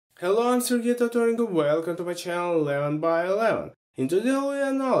Hello, I'm Sergey Tatorenko, welcome to my channel 11 by 11. In today we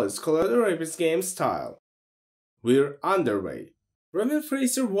analyze Colorado Rapids game style. We're underway. Robin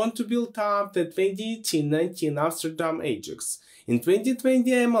Fraser want to build up the 2018-19 Amsterdam Ajax in 2020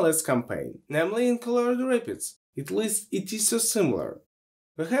 MLS campaign, namely in Colorado Rapids. At least it is so similar.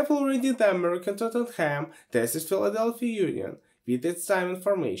 We have already the American Tottenham, this is Philadelphia Union, with its diamond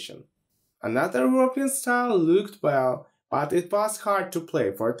formation. Another European style looked well, but it was hard to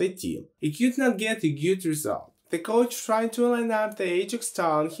play for the team. He could not get a good result. The coach tried to line up the Ajax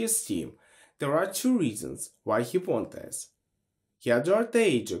style on his team. There are two reasons why he wanted this. He adored the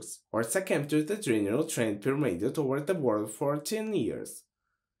Ajax, or succumbed to the general trend permeated over the world for 10 years.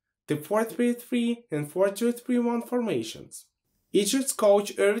 The 4-3-3 and 4-2-3-1 formations. Ajax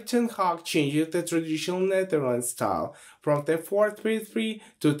coach Erik ten Hag changed the traditional Netherlands style from the 4-3-3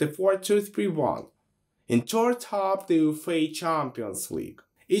 to the 4-2-3-1 and tore top the UEFA Champions League.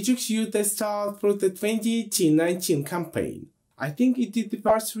 Ajax used the style through the 2018-19 campaign. I think it is the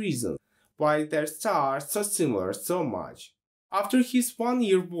first reason why their styles are so similar so much. After his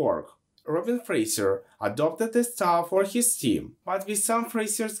one-year work, Robin Fraser adopted the style for his team, but with some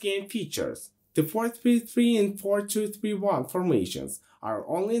Fraser's game features. The 4-3-3 and 4-2-3-1 formations are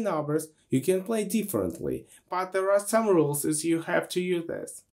only numbers you can play differently, but there are some rules as you have to use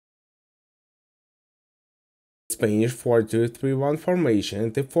this. Spanish 4-2-3-1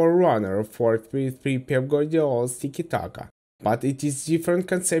 formation, the forerunner of 4-3-3 Pep Guardiola's tiki-taka, but it is different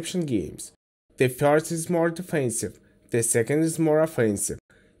conception games. The first is more defensive, the second is more offensive.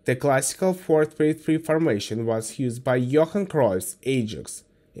 The classical 4-3-3 formation was used by Johan Cruyff's Ajax,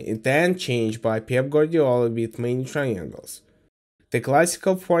 and then changed by Pep Guardiola with many triangles. The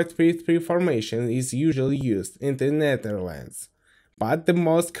classical 4-3-3 formation is usually used in the Netherlands, but the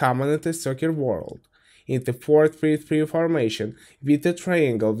most common in the soccer world. In the 4-3-3 formation with a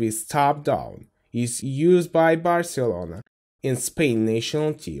triangle with top down is used by Barcelona and Spain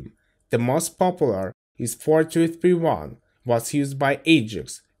national team. The most popular is 4-2-3-1, was used by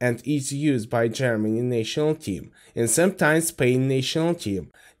Ajax and is used by Germany national team and sometimes Spain national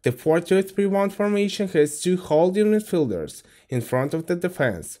team. The 4-2-3-1 formation has two holding midfielders in front of the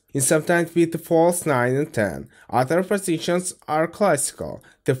defense, and sometimes with the false 9 and 10. Other positions are classical.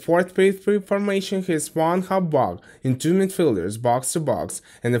 The 4-3-3 formation has one halfback and two midfielders box to box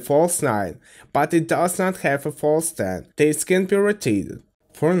and a false 9, but it does not have a false 10. These can be rotated.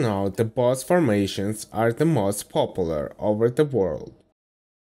 For now, the both formations are the most popular over the world.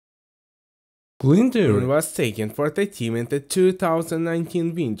 Glenn was taken for the team in the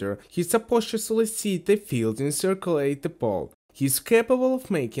 2019 winter. He supposedly sees the field and circulate the ball. He is capable of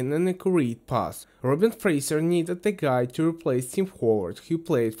making an accurate pass. Robin Fraser needed a guy to replace Tim Howard, who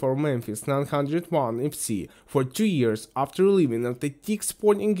played for Memphis 901 FC for 2 years after leaving at the Dick's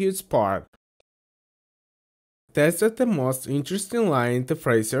Sporting Goods Park. That's the most interesting line in the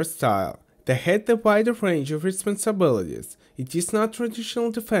Fraser style. They had a wider range of responsibilities. It is not traditional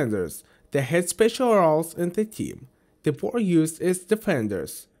defenders. They had special roles in the team. They were used as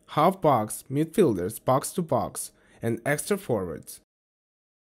defenders, half-backs, midfielders, box-to-box, and extra forwards.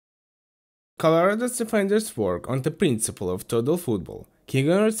 Colorado's defenders work on the principle of total football.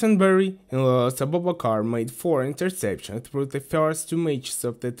 Keegan Rosenberry and Louis Abubakar made 4 interceptions through the first 2 matches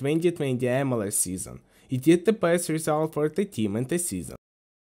of the 2020 MLS season. It is the best result for the team in the season.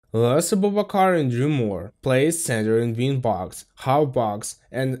 Louis Abubakar and Drew Moore play as center and wing backs, half-backs,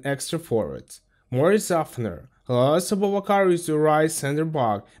 and extra forwards. Moore is oftener. Louis Abubakar is the right center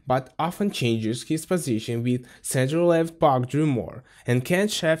back, but often changes his position with center left back Drew Moore, and can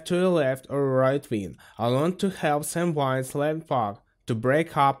shift to a left or right wing, alone to help Sam White's left back to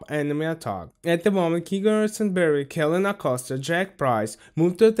break up enemy attack. At the moment, Keegan Rosenberry, Kellen Acosta, Jack Price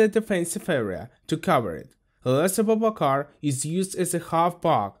moved to the defensive area to cover it. Louis Abubakar is used as a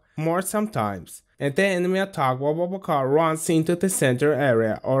half-back more sometimes. At the enemy attack, Abubakar runs into the center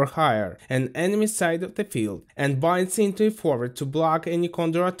area or higher, an enemy side of the field, and binds into a forward to block any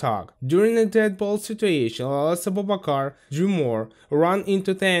counter-attack. During a dead ball situation, Louis Abubakar, Drew Moore run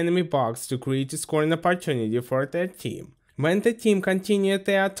into the enemy box to create a scoring opportunity for their team. When the team continues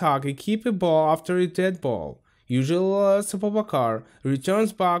the attack and keep a ball after a dead ball, usually Louis Abubakar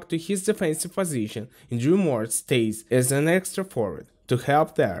returns back to his defensive position and Drew Moore stays as an extra forward to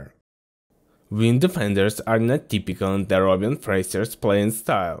help there. Wing defenders are not typical in the Robin Fraser's playing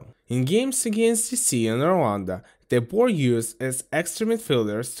style. In games against DC and Orlando, they were used as extra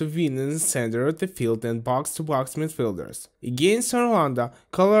midfielders to win in the center of the field and box-to-box midfielders. Against Orlando,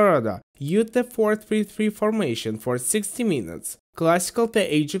 Colorado used the 4-3-3 formation for 60 minutes. Classical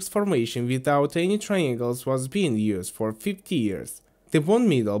the Ajax formation without any triangles was being used for 50 years. They won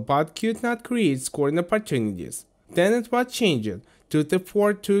middle but could not create scoring opportunities. Then it was changed to the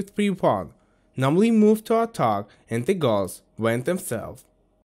 4-2-3-1. Namely moved to attack and the goals went themselves.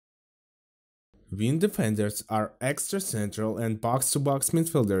 Wing defenders are extra central and box-to-box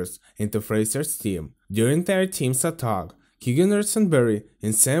midfielders into Fraser's team. During their team's attack, Keegan Ersenberry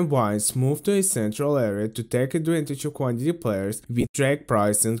and Sam Wines moved to a central area to take advantage of quantity players with Drake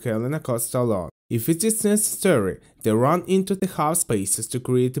Price and Kellen Acosta alone. If it is necessary, they run into the half spaces to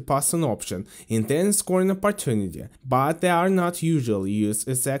create a passing option and then scoring opportunity, but they are not usually used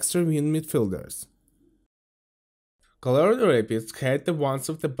as extra wing midfielders. Colorado Rapids had one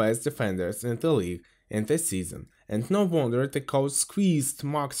of the best defenders in the league in the season, and no wonder the coach squeezed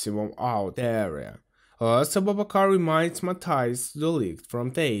maximum out the area. Also, Abubakar reminds Matthijs de Ligt from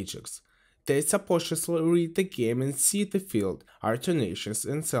the Ajax. They supposedly read the game and see the field, are tenacious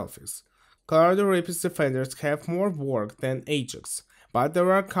and selfish. Colorado Rapids defenders have more work than Ajax, but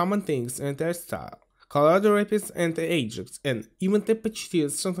there are common things in their style. Colorado Rapids and the Ajax, and even the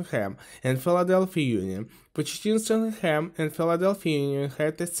Pochettino's Tottenham and Philadelphia Union. Pochettino's Tottenham and Philadelphia Union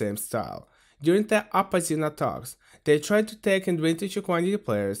had the same style. During the opposing attacks, they tried to take advantage of quantity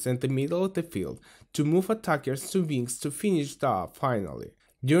players in the middle of the field to move attackers to wings to finish the up finally.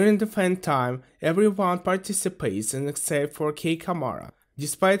 During defense time, everyone participates except for Kei Kamara.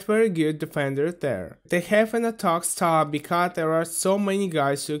 Despite very good defender there, they have an attack style because there are so many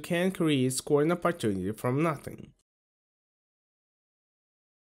guys who can create scoring opportunity from nothing.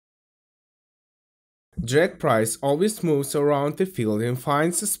 Drake Price always moves around the field and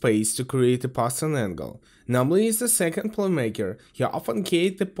finds a space to create a passing angle. Namely is the second playmaker, he often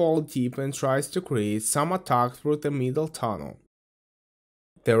gets the ball deep and tries to create some attack through the middle tunnel.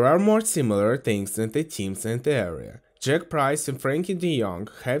 There are more similar things in the teams in the area. Jack Price and Frankie de Jong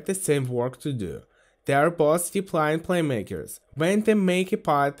have the same work to do. They are both deep-line playmakers. When they make a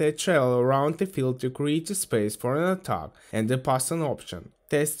pass, they trail around the field to create a space for an attack and a passing option.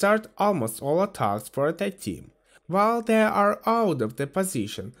 They start almost all attacks for their team. While they are out of the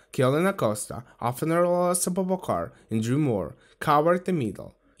position, Kellen Acosta, Afner Abubakar, and Drew Moore cover the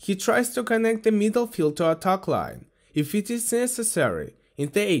middle. He tries to connect the middle field to attack line. If it is necessary,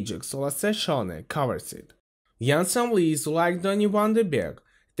 in the Ajax, Lasse Schöne covers it. Jan Samli is like Donny van de Beek.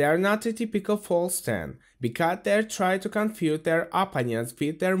 They are not a typical false 10, because they try to confuse their opponents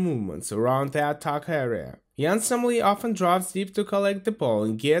with their movements around the attack area. Jan Samli often drops deep to collect the ball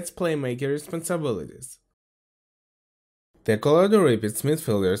and gets playmaker responsibilities. The Colorado Rapids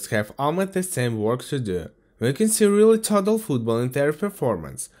midfielders have almost the same work to do. We can see really total football in their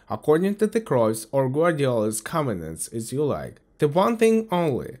performance, according to the Cruyff or Guardiola's comments as you like. The one thing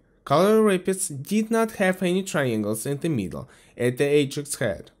only, Colorado Rapids did not have any triangles in the middle at the Ajax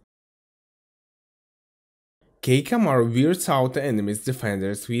head. Kei Kamara weirds out the enemy's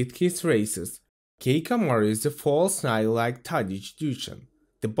defenders with his races. Kei Kamara is a false 9 like Tadic Duchan.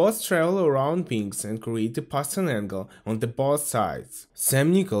 The both travel around wings and create a passing angle on the both sides.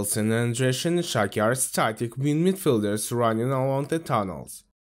 Sam Nicholson and Andrei Shenishaki are static wing midfielders running along the tunnels.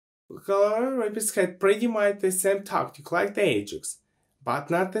 Colorado Rapids had pretty much the same tactic like the Ajax, but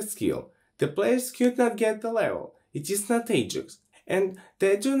not the skill. The players could not get the level. It is not Ajax, and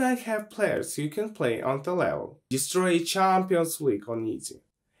they do not have players who can play on the level, destroy Champions League on easy,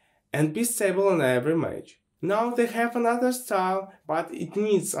 and be stable in every match. Now they have another style, but it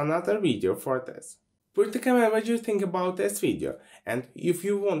needs another video for this. Put the comment what you think about this video, and if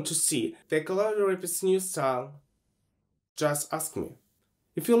you want to see the Colorado Rapids new style, just ask me.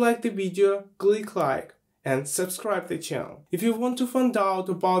 If you like the video, click like and subscribe the channel. If you want to find out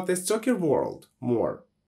about the soccer world more,